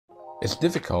It's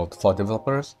difficult for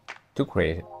developers to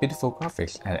create beautiful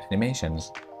graphics and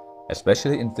animations,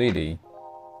 especially in 3D.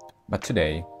 But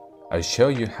today, I'll show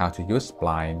you how to use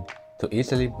Spline to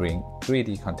easily bring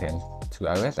 3D content to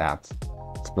iOS apps.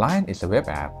 Spline is a web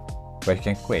app where you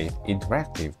can create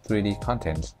interactive 3D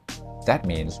content. That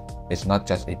means it's not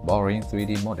just a boring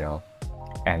 3D model,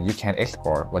 and you can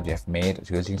export what you have made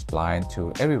using Spline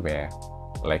to everywhere,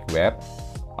 like web,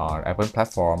 on Apple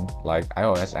platforms like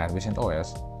iOS and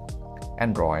visionOS,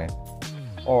 Android,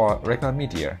 or regular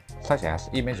media such as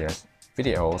images,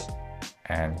 videos,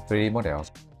 and 3D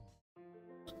models.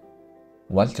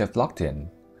 Once you have logged in,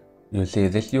 you see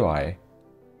this UI,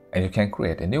 and you can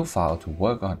create a new file to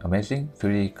work on amazing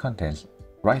 3D contents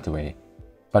right away.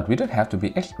 But we don't have to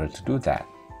be experts to do that,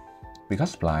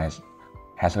 because Spline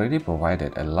has already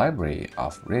provided a library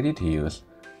of ready-to-use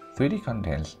 3D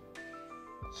contents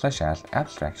such as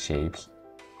abstract shapes,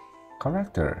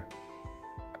 character,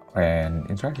 and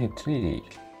interactive 3D,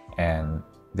 and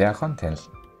there are contents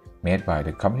made by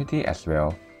the community as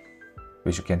well,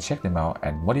 which you can check them out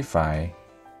and modify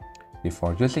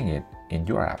before using it in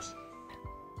your apps.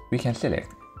 We can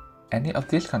select any of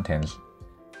these contents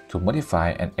to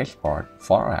modify and export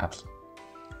for our apps.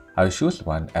 I'll choose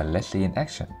one and let's see in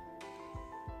action.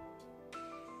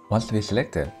 Once we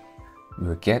select it, we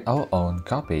will get our own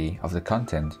copy of the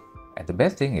content, and the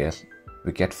best thing is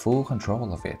we get full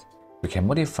control of it. We can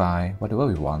modify whatever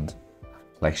we want,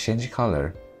 like changing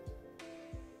color,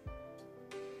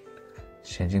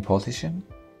 changing position,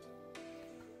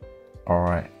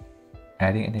 or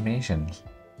adding animations.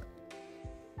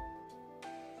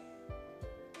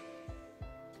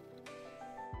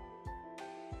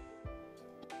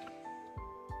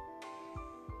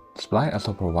 Spline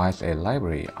also provides a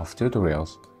library of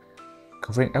tutorials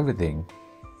covering everything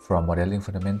from modeling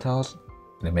fundamentals,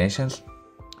 animations,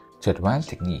 to advanced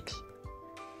techniques.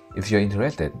 If you're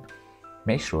interested,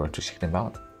 make sure to check them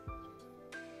out.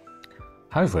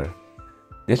 However,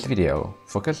 this video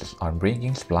focuses on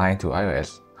bringing Spline to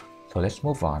iOS, so let's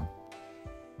move on.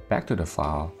 Back to the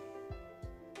file.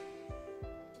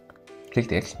 Click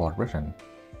the export button.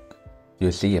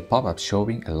 You'll see a pop-up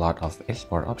showing a lot of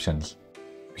export options.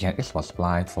 We can export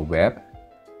Spline for web,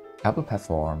 Apple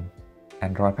platform,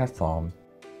 Android platform,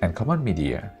 and common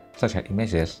media such as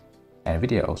images and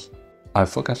videos. I'll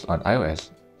focus on iOS,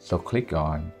 so click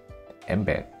on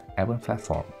Embed Apple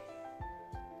platform.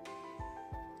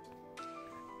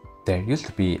 There used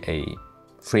to be a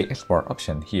free export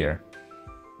option here,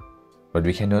 but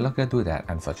we can no longer do that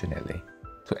unfortunately.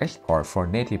 To export for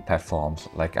native platforms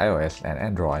like iOS and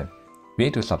Android, we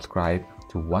need to subscribe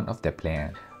to one of their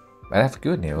plans. But I have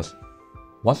good news.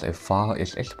 Once a file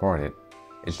is exported,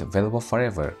 it's available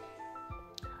forever.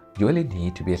 You only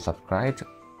need to be subscribed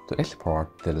to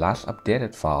export the last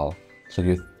updated file, so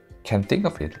you can think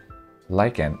of it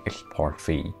like an export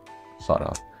fee, sort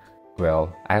of.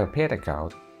 Well, I have a paid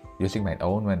account using my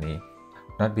own money,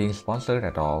 not being sponsored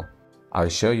at all. I'll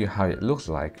show you how it looks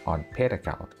like on paid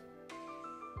account.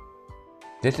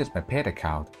 This is my paid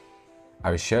account.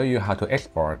 I will show you how to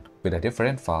export with a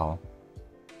different file.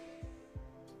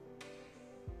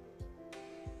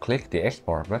 Click the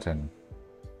Export button.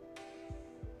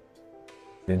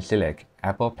 Then select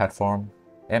Apple Platform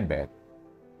Embed.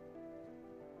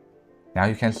 Now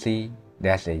you can see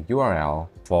there's a URL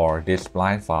for this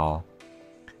Spline file,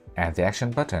 and the Action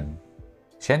button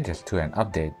changes to an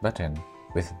Update button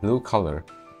with blue color.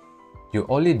 You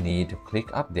only need to click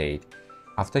Update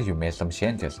after you made some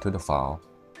changes to the file.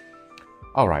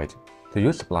 Alright, to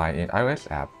use Spline in iOS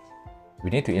app,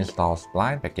 we need to install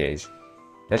Spline package.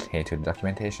 Let's head to the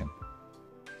documentation.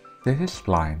 This is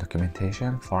Spline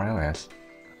documentation for iOS.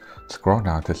 Scroll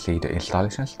down to see the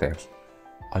installation steps,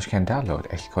 or you can download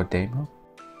Xcode demo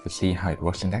to see how it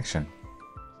works in action.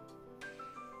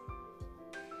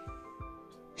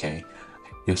 Okay,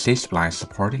 you see Spline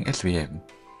supporting SVM.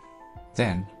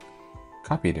 Then,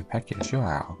 copy the package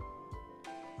URL.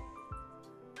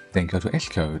 Then go to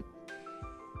Xcode,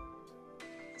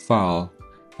 File,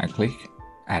 and click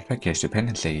Add Package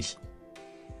Dependencies.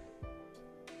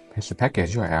 Paste the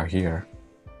package URL here,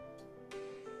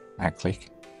 and click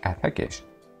Add Package.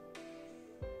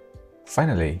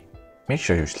 Finally, make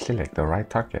sure you select the right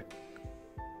target.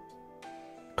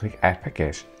 Click Add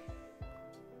Package.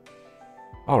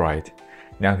 Alright,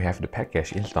 now we have the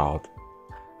package installed.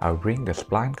 I'll bring the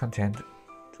Spline content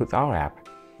to our app.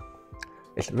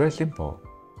 It's very simple.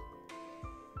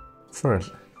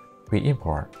 First, we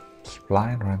import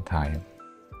Spline runtime.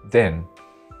 Then,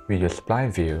 we use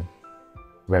SplineView,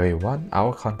 where we want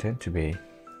our content to be.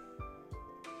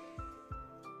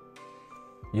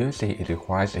 You'll see it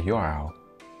requires a URL.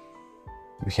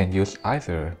 We can use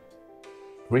either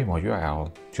remote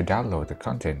URL to download the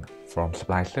content from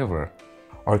Spline server,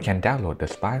 or we can download the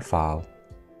Spline file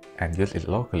and use it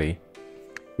locally,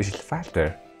 which is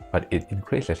faster, but it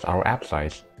increases our app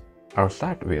size. I'll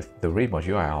start with the remote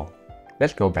URL.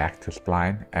 Let's go back to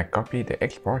Spline and copy the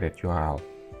exported URL.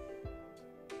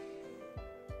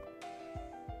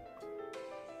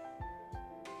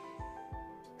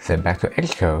 Send back to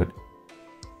Xcode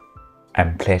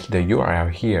and place the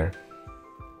URL here.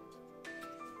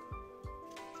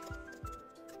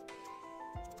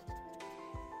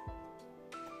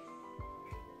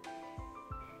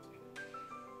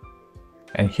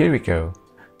 And here we go.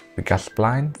 We got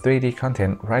Spline 3D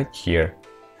content right here.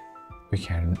 We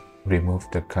can remove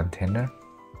the container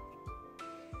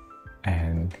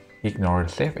and ignore the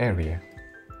save area.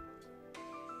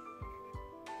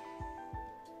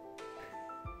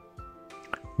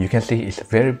 You can see it's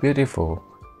very beautiful.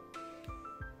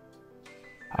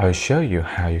 I will show you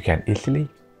how you can easily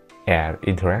add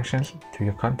interactions to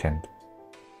your content.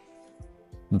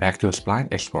 Back to Spline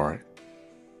Export.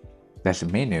 There's a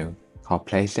menu called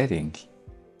Play Settings.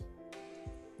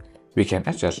 We can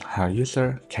adjust how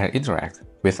user can interact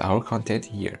with our content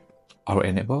here. I'll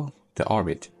enable the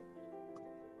orbit.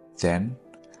 Then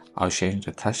I'll change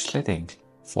the touch settings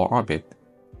for orbit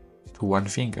to 1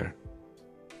 finger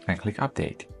and click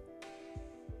Update.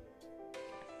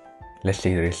 Let's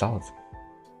see the results.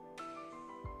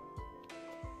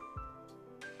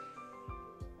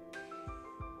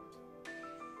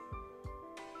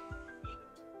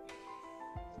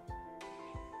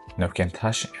 Now we can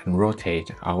touch and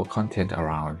rotate our content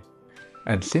around.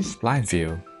 And since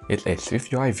SplineView is a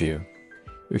SwiftUI view,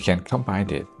 we can combine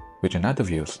it with another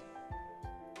views.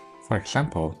 For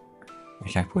example,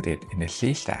 we can put it in a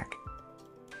C stack.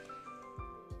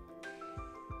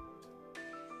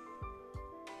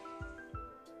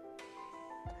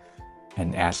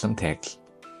 And add some text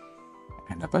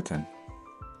and a button.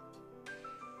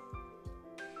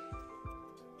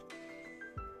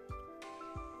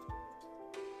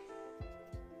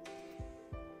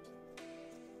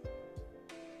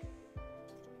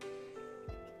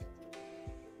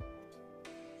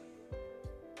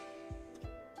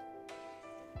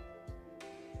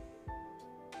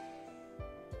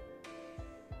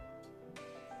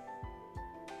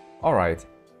 Alright,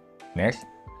 next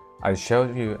I'll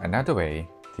show you another way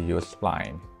to use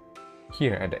Spline.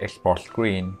 Here at the export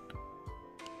screen,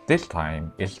 this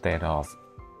time instead of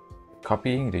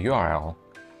copying the URL,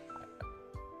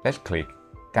 let's click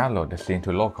download the scene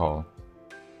to local,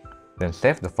 then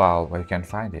save the file where you can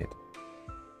find it.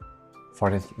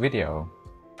 For this video,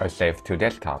 I'll save to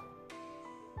desktop.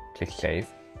 Click save,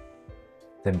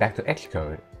 then back to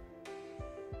Xcode.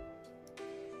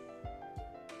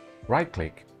 Right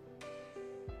click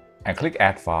and click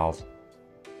Add Files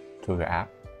to the app.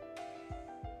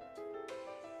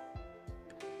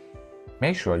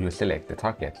 Make sure you select the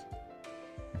target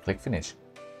and click Finish.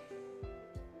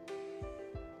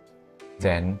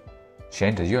 Then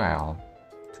change the URL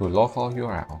to local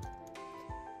URL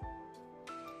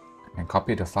and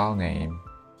copy the file name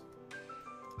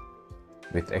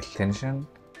with extension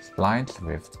Spline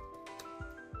Swift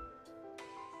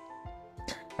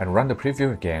and run the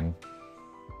preview again.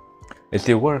 It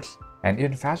still works, and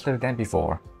even faster than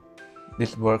before.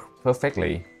 This works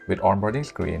perfectly with onboarding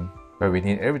screen, where we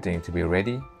need everything to be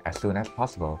ready as soon as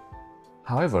possible.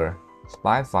 However,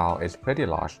 Spline file is pretty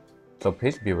large, so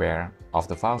please beware of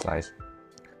the file size.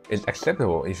 It's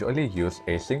acceptable if you only use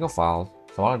a single file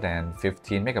smaller than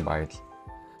 15 megabytes.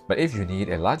 But if you need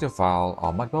a larger file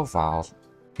or multiple files,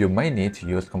 you may need to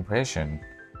use compression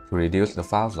to reduce the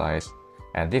file size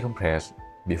and decompress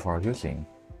before using.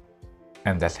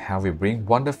 And that's how we bring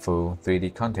wonderful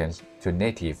 3D contents to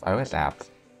native iOS apps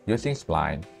using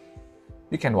Spline.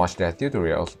 You can watch their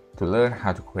tutorials to learn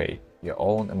how to create your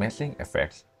own amazing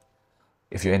effects.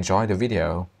 If you enjoyed the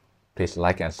video, please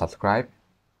like and subscribe.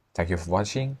 Thank you for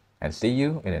watching, and see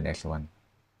you in the next one.